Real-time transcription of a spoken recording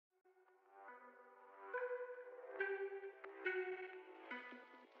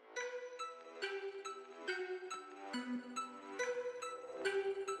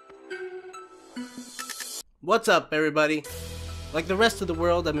What's up, everybody? Like the rest of the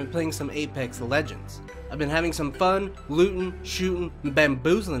world, I've been playing some Apex Legends. I've been having some fun, looting, shooting, and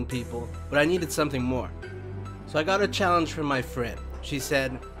bamboozling people, but I needed something more. So I got a challenge from my friend. She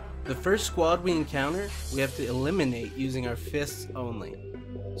said, the first squad we encounter, we have to eliminate using our fists only.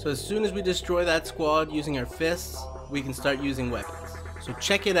 So as soon as we destroy that squad using our fists, we can start using weapons. So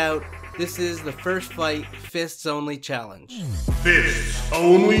check it out. This is the first fight, fists only challenge. Fists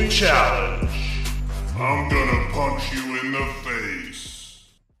only challenge. I'm gonna punch you in the face.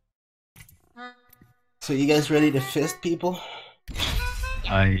 So you guys ready to fist people?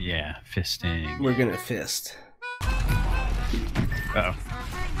 Yeah, fisting. We're gonna fist. Uh-oh.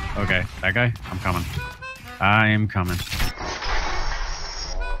 Okay, that guy? I'm coming. I am coming.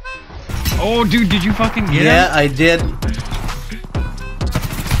 Oh, dude, did you fucking get him? Yeah, I did.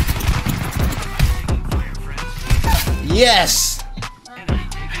 Yes!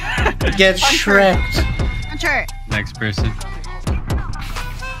 Get shreked. Puncher. Next person.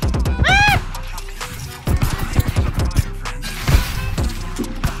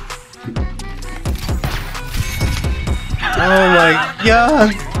 Oh my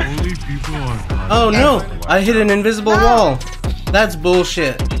god. Holy people are Oh no, I hit an invisible wall. That's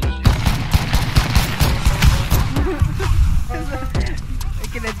bullshit.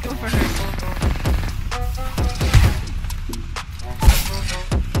 Okay, let's go for her.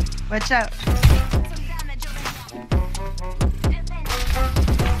 Watch out.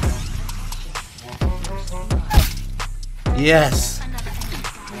 Yes.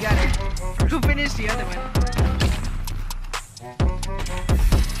 We got her. Who finished the other one?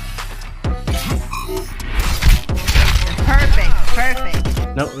 Perfect,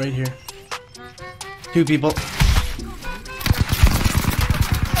 perfect. No, right here. Two people.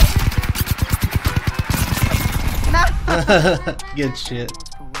 No. Good shit.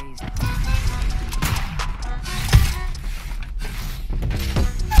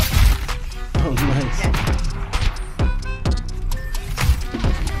 Oh, nice.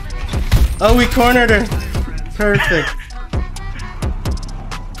 Oh, we cornered her. Perfect.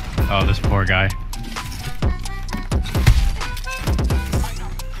 Oh, this poor guy.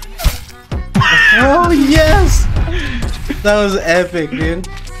 Oh, yes! That was epic, dude.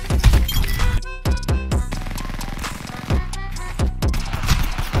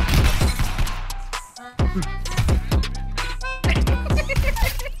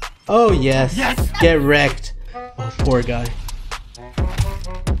 Oh, yes. Yes. Get wrecked. Oh, poor guy.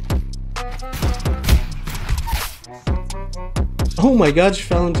 Oh my god, she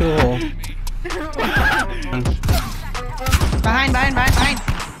fell into a hole. Behind.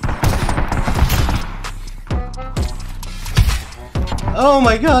 Oh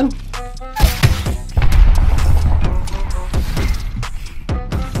my god.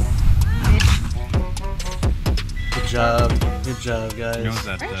 Good job, guys. You know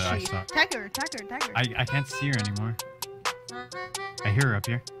that Where I is she? saw. Tag her. I can't see her anymore. I hear her up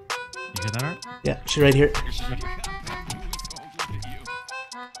here. You hear that, Art? Yeah, she's right here.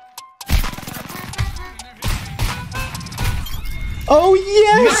 Oh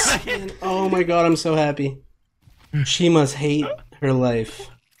yes! And, oh my god, I'm so happy. She must hate her life.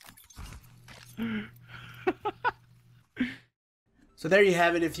 So there you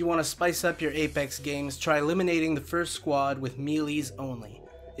have it. If you want to spice up your Apex games, try eliminating the first squad with melees only.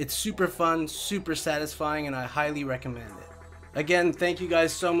 It's super fun, super satisfying, and I highly recommend it. Again, thank you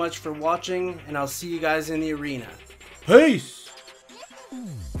guys so much for watching, and I'll see you guys in the arena. Peace!